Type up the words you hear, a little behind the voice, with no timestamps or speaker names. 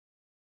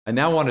I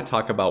now want to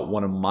talk about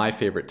one of my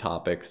favorite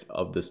topics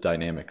of this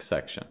dynamics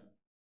section.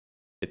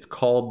 It's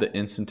called the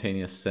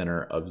instantaneous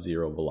center of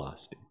zero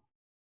velocity.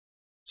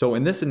 So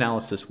in this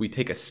analysis, we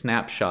take a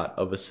snapshot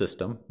of a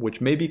system, which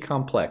may be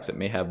complex. It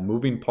may have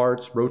moving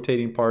parts,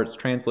 rotating parts,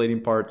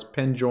 translating parts,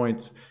 pin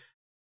joints,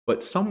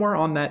 but somewhere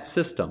on that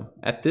system,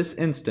 at this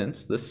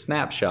instance, this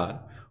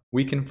snapshot,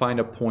 we can find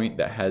a point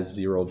that has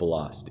zero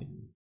velocity.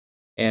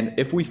 And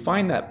if we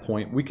find that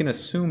point, we can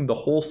assume the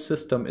whole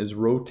system is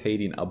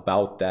rotating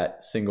about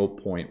that single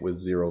point with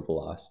zero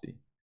velocity.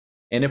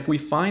 And if we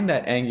find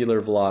that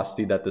angular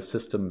velocity that the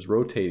system is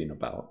rotating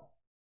about,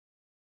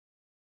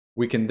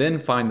 we can then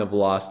find the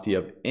velocity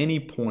of any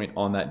point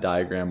on that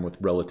diagram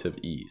with relative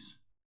ease.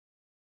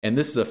 And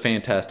this is a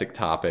fantastic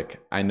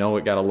topic. I know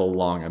it got a little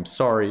long, I'm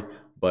sorry,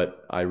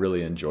 but I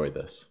really enjoy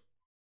this.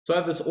 So I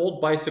have this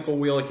old bicycle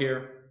wheel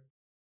here,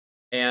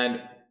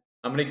 and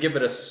I'm going to give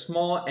it a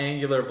small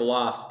angular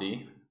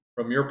velocity.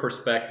 From your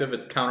perspective,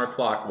 it's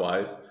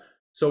counterclockwise.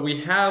 So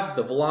we have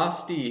the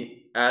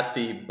velocity at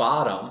the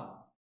bottom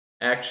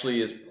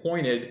actually is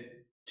pointed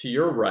to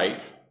your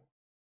right,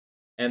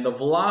 and the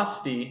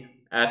velocity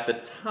at the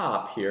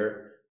top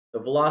here, the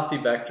velocity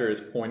vector is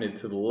pointed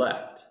to the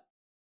left.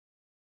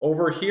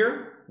 Over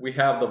here, we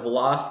have the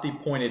velocity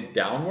pointed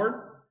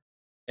downward,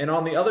 and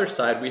on the other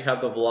side, we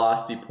have the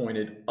velocity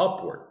pointed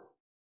upward.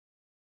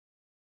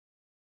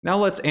 Now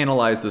let's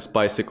analyze this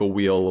bicycle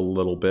wheel a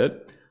little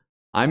bit.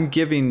 I'm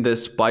giving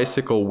this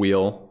bicycle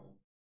wheel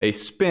a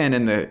spin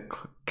in the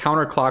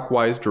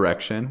counterclockwise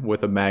direction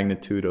with a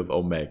magnitude of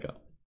omega.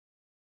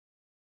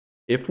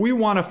 If we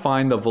want to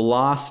find the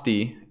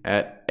velocity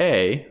at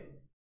A,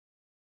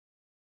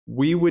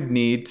 we would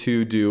need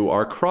to do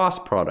our cross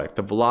product.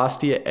 The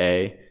velocity at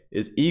A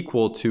is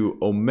equal to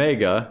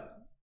omega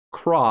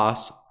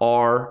cross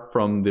R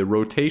from the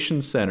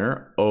rotation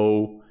center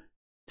O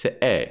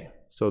to A.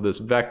 So this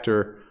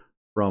vector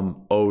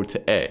from O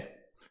to A.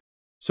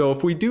 So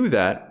if we do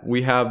that,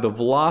 we have the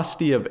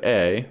velocity of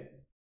A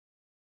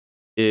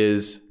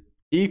is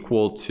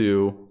equal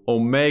to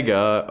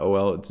omega,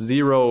 well, it's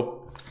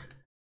 0,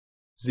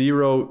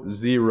 0,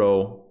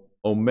 0,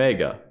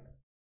 omega.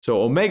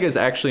 So omega is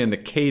actually in the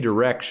K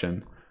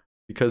direction,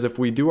 because if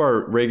we do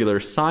our regular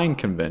sine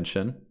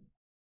convention,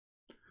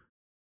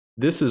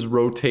 this is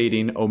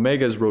rotating,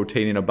 omega is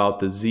rotating about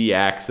the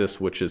z-axis,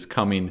 which is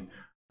coming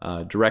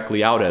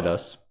directly out at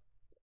us,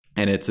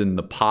 and it's in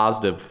the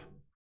positive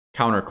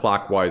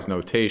counterclockwise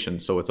notation,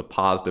 so it's a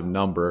positive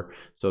number.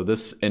 So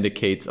this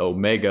indicates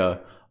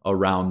omega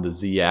around the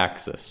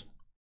z-axis.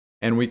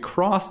 And we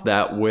cross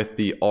that with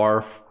the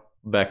r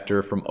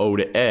vector from O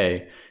to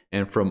A,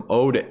 and from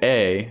O to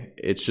A,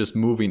 it's just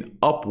moving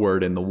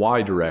upward in the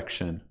y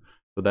direction.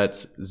 So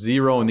that's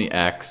 0 in the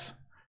x,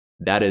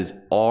 that is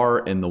r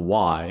in the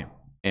y,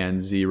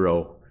 and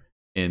 0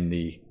 in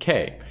the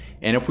k.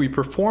 And if we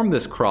perform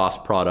this cross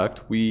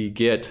product, we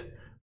get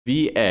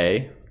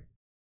VA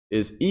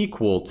is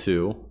equal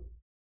to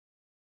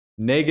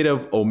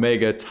negative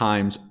omega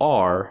times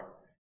r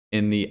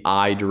in the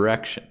I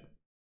direction.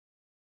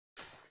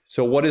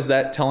 So what is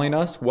that telling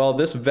us? Well,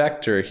 this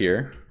vector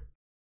here,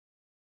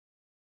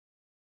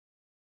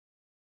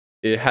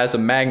 it has a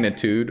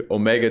magnitude,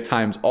 omega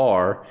times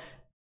r,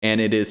 and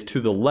it is to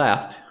the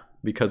left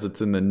because it's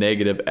in the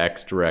negative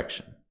x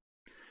direction.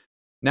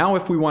 Now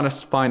if we want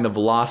to find the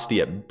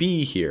velocity at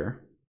B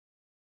here,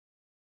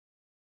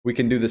 we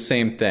can do the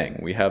same thing.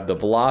 We have the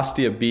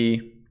velocity of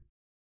B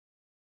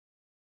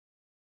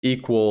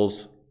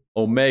equals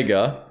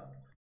omega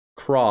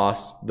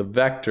cross the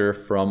vector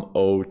from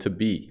O to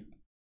B.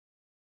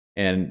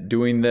 And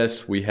doing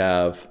this, we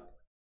have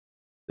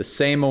the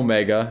same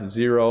omega,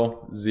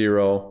 0,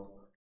 0,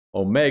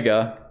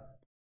 omega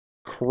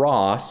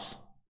cross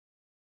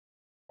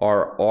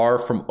our r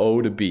from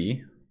O to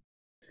B,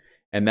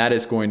 and that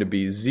is going to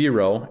be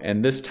 0,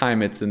 and this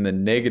time it's in the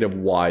negative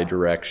y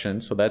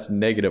direction, so that's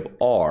negative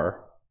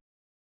r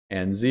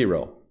and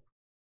 0.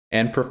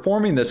 And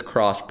performing this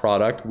cross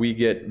product, we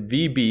get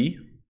VB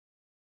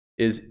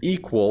is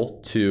equal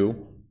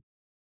to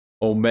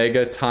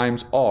omega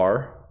times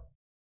r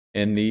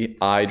in the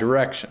I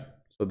direction.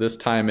 So this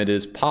time it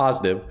is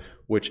positive,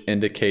 which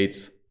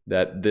indicates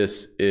that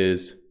this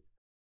is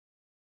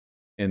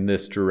in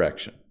this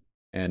direction,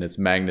 and its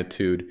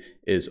magnitude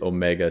is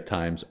omega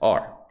times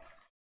r.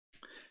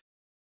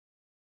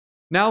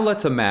 Now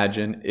let's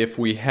imagine if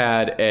we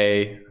had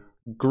a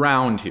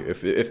ground here,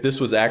 if this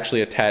was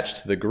actually attached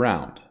to the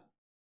ground.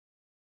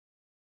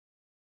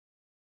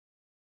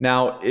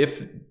 Now,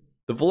 if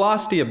the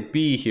velocity of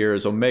B here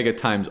is omega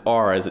times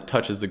r as it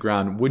touches the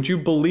ground, would you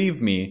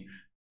believe me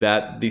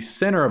that the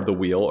center of the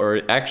wheel, or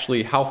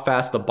actually how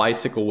fast the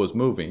bicycle was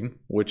moving,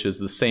 which is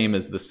the same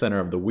as the center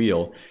of the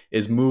wheel,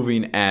 is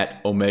moving at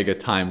omega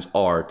times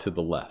r to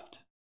the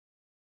left?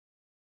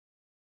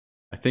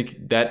 I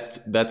think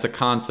that's a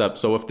concept.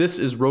 So if this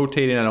is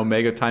rotating at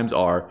omega times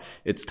r,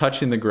 it's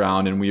touching the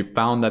ground, and we've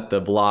found that the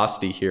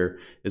velocity here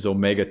is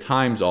omega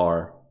times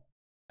r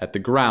at the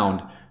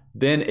ground.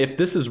 Then if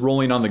this is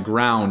rolling on the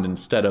ground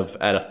instead of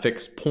at a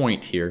fixed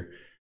point here,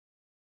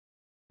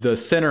 the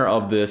center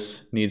of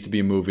this needs to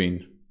be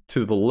moving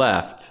to the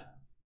left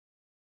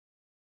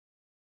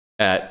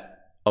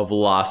at a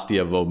velocity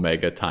of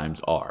omega times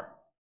r.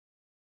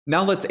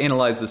 Now let's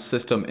analyze the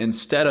system.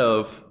 Instead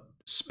of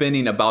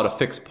spinning about a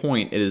fixed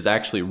point, it is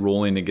actually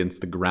rolling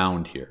against the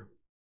ground here.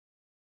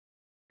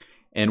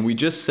 And we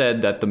just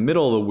said that the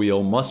middle of the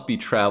wheel must be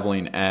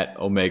traveling at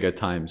omega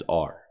times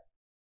r.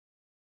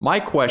 My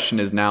question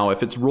is now,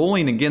 if it's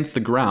rolling against the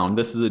ground,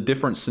 this is a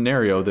different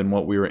scenario than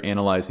what we were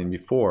analyzing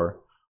before.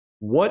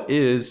 What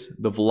is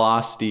the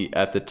velocity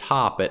at the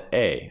top at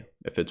A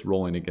if it's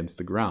rolling against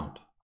the ground?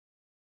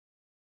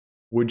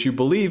 Would you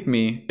believe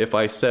me if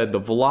I said the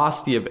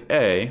velocity of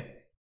A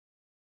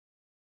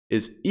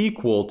is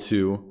equal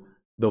to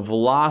the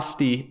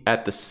velocity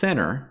at the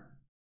center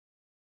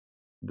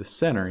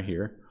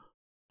here,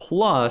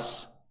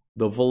 plus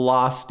the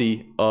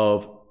velocity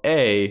of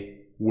A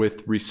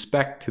with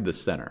respect to the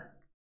center?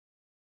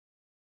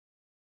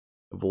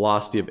 The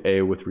velocity of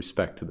A with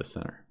respect to the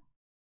center.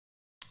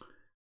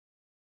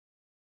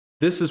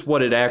 This is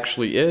what it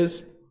actually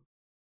is.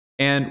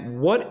 And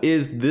what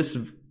is this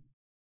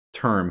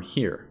term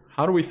here?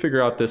 How do we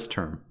figure out this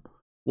term?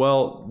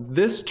 Well,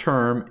 this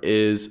term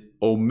is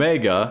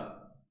omega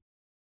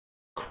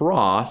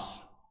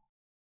cross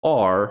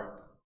r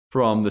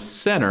from the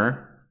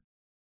center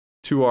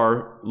to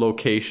our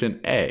location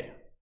A.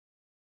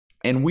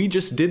 And we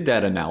just did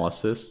that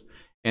analysis,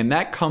 and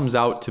that comes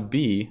out to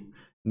be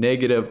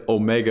negative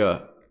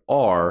omega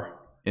r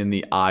in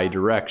the I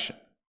direction.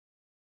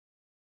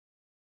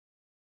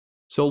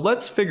 So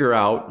let's figure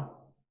out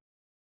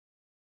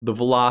the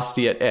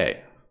velocity at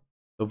A.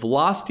 The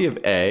velocity of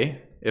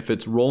A, if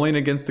it's rolling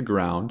against the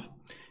ground,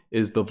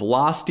 is the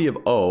velocity of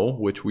O,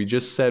 which we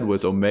just said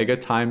was omega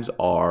times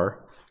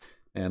r.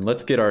 And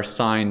let's get our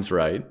signs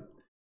right.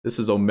 This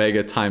is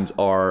omega times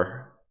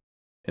r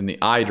in the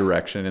I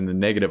direction, in the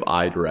negative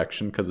I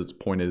direction, because it's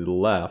pointed to the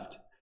left.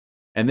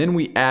 And then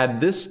we add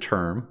this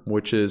term,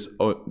 which is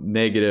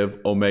negative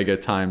omega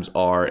times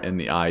r in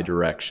the I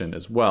direction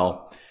as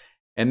well.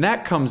 And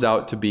that comes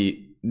out to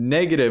be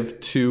negative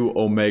 2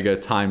 omega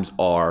times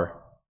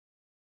r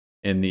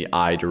in the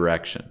I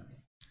direction.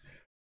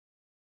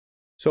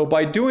 So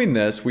by doing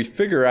this, we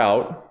figure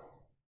out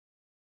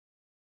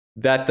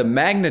that the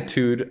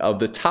magnitude of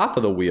the top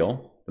of the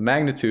wheel,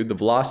 the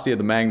velocity of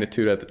the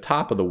magnitude at the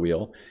top of the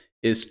wheel,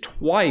 is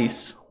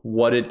twice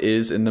what it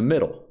is in the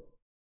middle.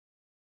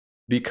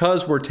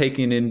 Because we're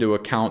taking into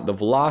account the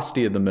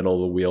velocity of the middle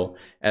of the wheel,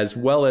 as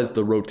well as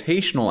the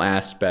rotational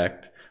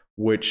aspect,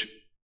 which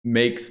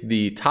makes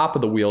the top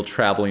of the wheel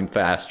traveling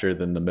faster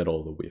than the middle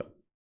of the wheel.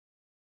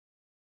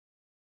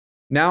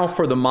 Now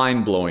for the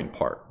mind-blowing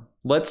part.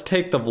 Let's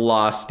take the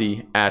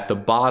velocity at the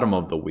bottom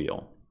of the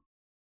wheel,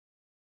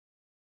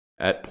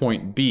 at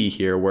point B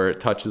here where it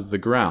touches the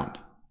ground.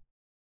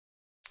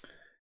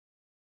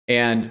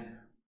 And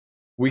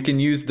we can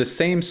use the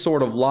same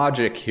sort of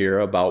logic here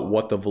about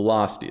what the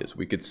velocity is.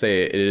 We could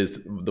say it is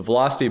the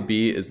velocity of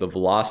B is the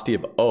velocity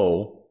of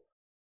O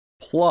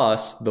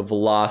plus the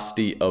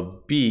velocity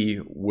of B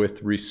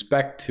with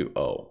respect to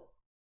O.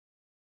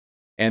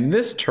 And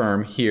this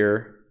term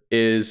here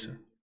is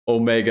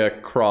omega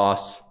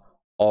cross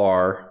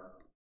r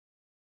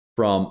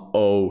from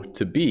O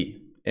to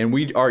B. And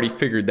we already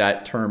figured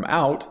that term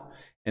out,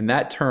 and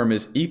that term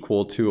is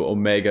equal to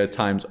omega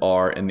times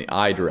r in the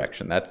I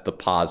direction. That's the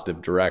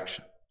positive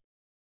direction.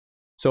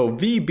 So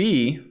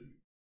VB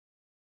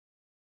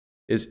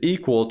is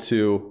equal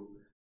to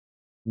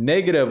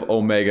negative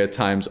omega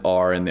times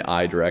r in the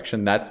I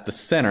direction. That's the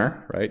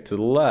center, right, to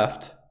the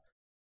left.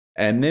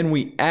 And then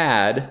we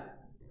add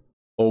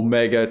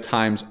omega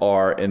times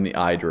r in the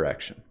I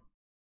direction.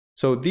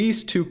 So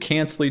these two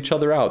cancel each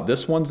other out.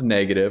 This one's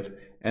negative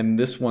and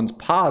this one's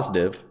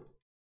positive.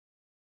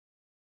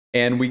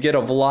 And we get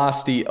a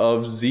velocity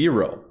of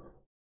 0.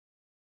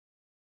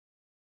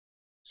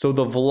 So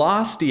the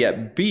velocity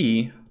at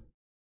B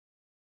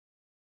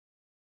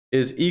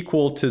is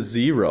equal to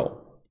 0.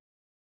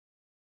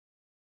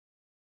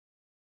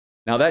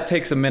 Now that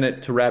takes a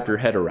minute to wrap your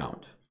head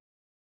around.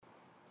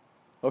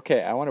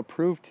 Okay, I want to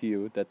prove to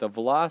you that the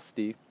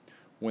velocity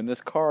when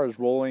this car is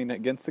rolling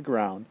against the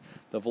ground,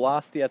 the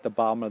velocity at the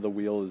bottom of the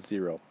wheel is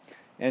 0.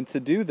 And to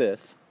do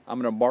this, I'm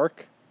going to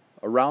mark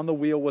around the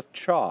wheel with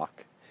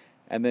chalk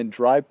and then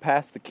drive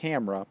past the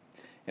camera.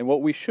 And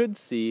what we should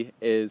see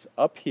is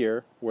up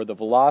here where the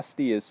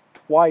velocity is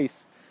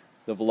twice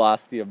the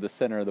velocity of the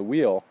center of the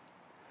wheel,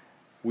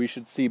 we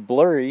should see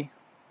blurry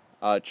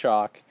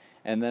chalk,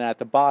 and then at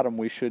the bottom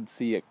we should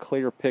see a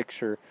clear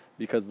picture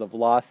because the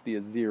velocity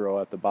is 0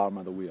 at the bottom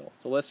of the wheel.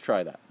 So let's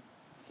try that.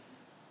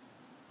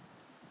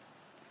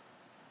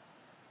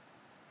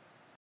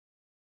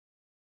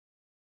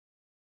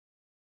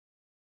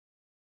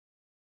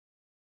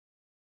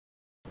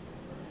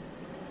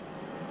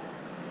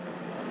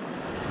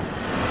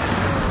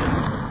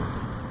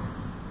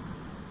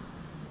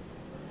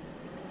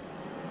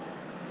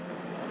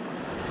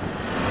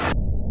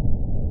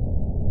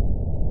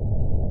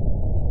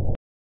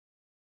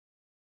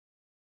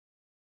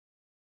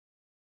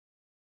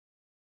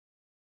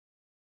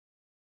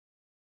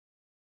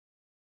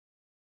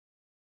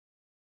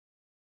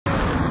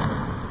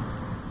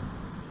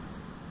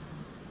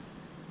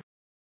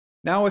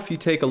 Now if you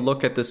take a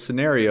look at this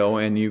scenario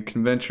and you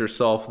convince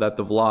yourself that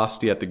the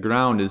velocity at the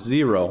ground is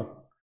 0,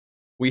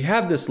 we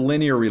have this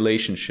linear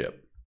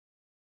relationship.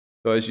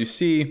 So as you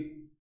see,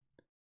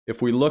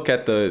 if we look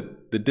at the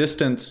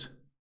distance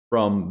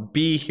from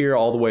B here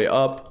all the way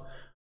up,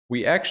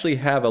 we actually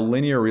have a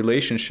linear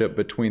relationship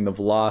between the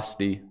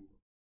velocity.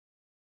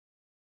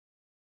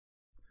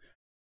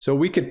 So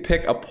we could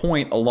pick a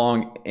point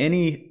along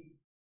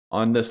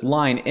on this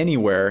line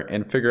anywhere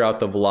and figure out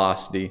the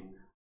velocity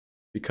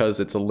because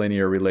it's a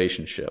linear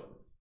relationship.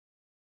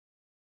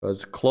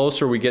 As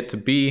closer we get to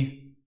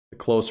B, the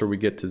closer we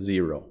get to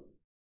 0 in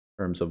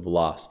terms of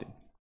velocity.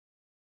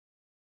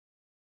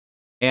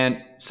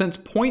 And since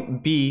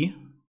point B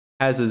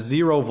has a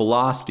 0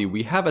 velocity,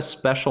 we have a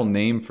special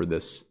name for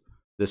this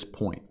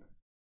point.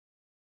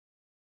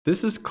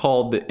 This is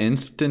called the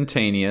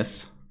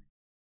instantaneous.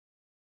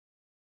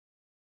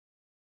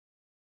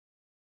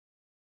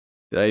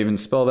 Did I even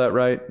spell that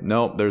right?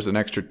 Nope, there's an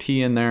extra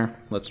T in there.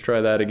 Let's try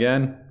that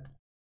again.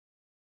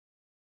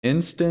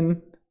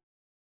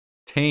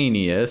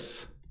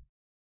 Instantaneous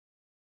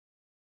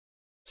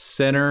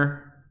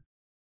center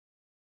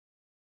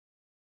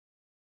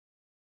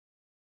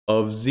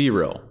of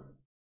 0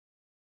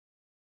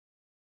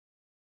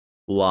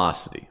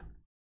 velocity.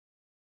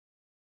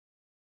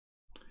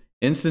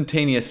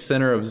 Instantaneous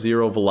center of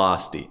 0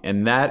 velocity,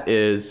 and that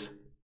is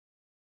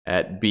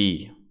at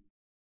B.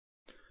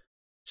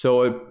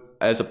 So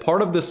as a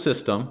part of the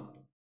system,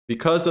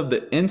 because of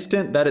the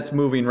instant that it's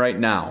moving right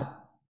now,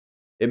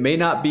 it may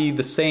not be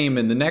the same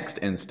in the next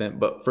instant,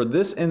 but for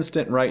this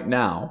instant right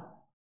now,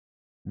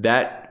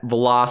 that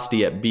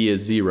velocity at B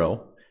is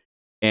 0.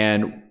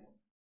 And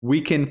we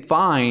can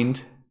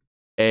find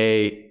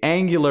an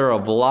angular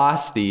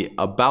velocity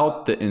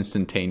about the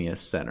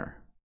instantaneous center.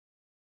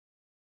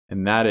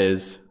 And that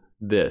is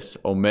this,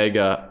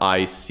 omega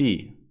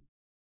IC.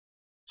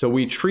 So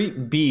we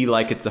treat B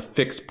like it's a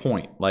fixed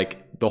point,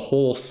 like the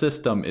whole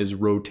system is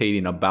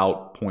rotating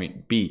about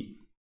point B.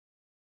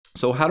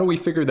 So how do we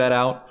figure that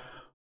out?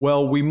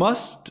 Well, we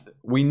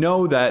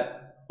know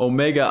that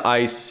omega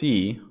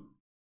IC,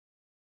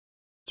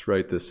 let's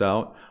write this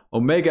out,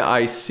 omega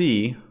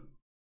IC,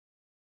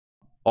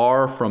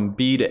 R from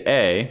B to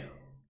A,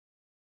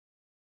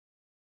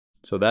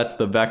 so that's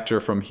the vector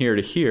from here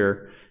to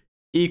here,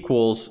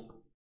 equals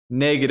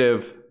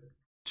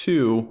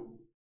 -2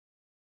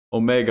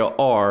 omega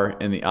R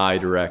in the I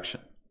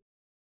direction.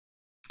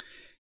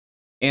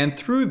 And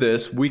through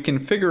this, we can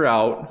figure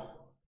out,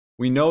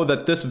 we know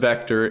that this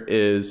vector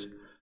is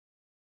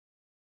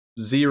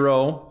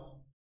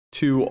 0,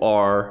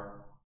 2R,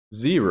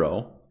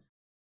 0,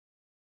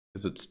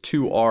 because it's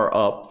 2R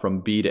up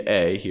from B to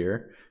A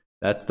here.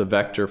 That's the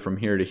vector from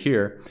here to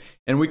here.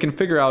 And we can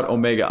figure out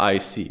omega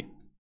IC.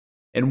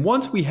 And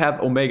once we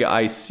have omega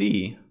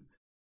IC,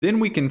 then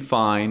we can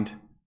find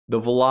the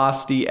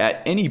velocity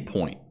at any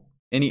point,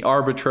 any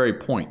arbitrary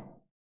point.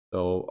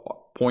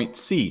 So point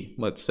C,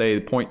 let's say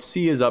point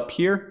C is up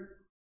here.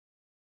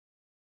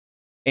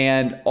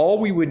 And all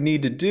we would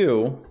need to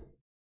do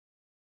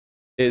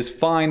is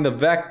find the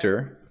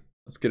vector.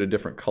 Let's get a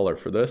different color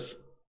for this.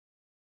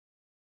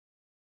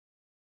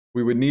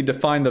 We would need to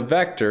find the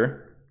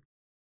vector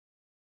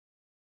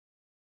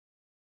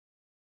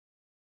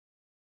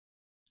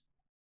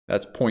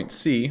that's point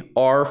C,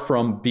 R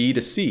from B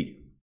to C.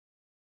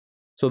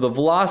 So the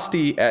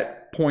velocity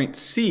at point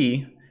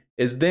C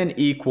is then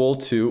equal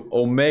to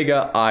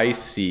omega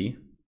IC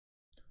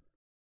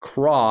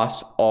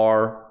cross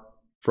R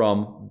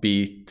from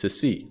B to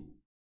C.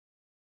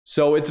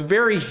 So it's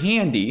very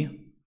handy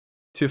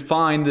to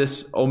find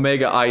this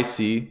omega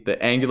IC,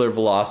 the angular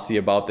velocity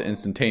about the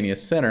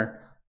instantaneous center,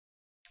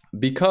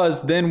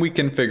 because then we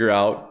can figure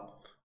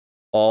out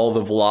all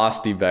the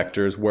velocity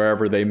vectors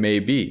wherever they may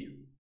be.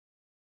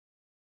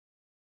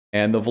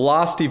 And the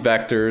velocity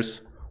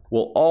vectors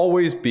will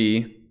always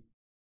be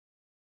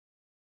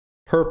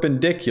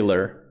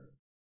perpendicular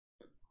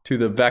to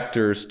the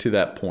vectors to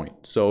that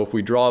point. So if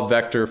we draw a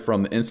vector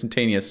from the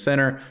instantaneous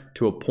center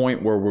to a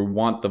point where we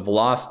want the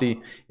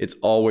velocity, it's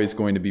always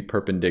going to be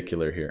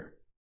perpendicular here.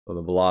 So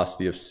the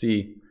velocity of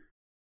C.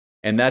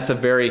 And that's a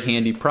very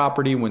handy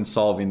property when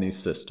solving these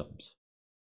systems.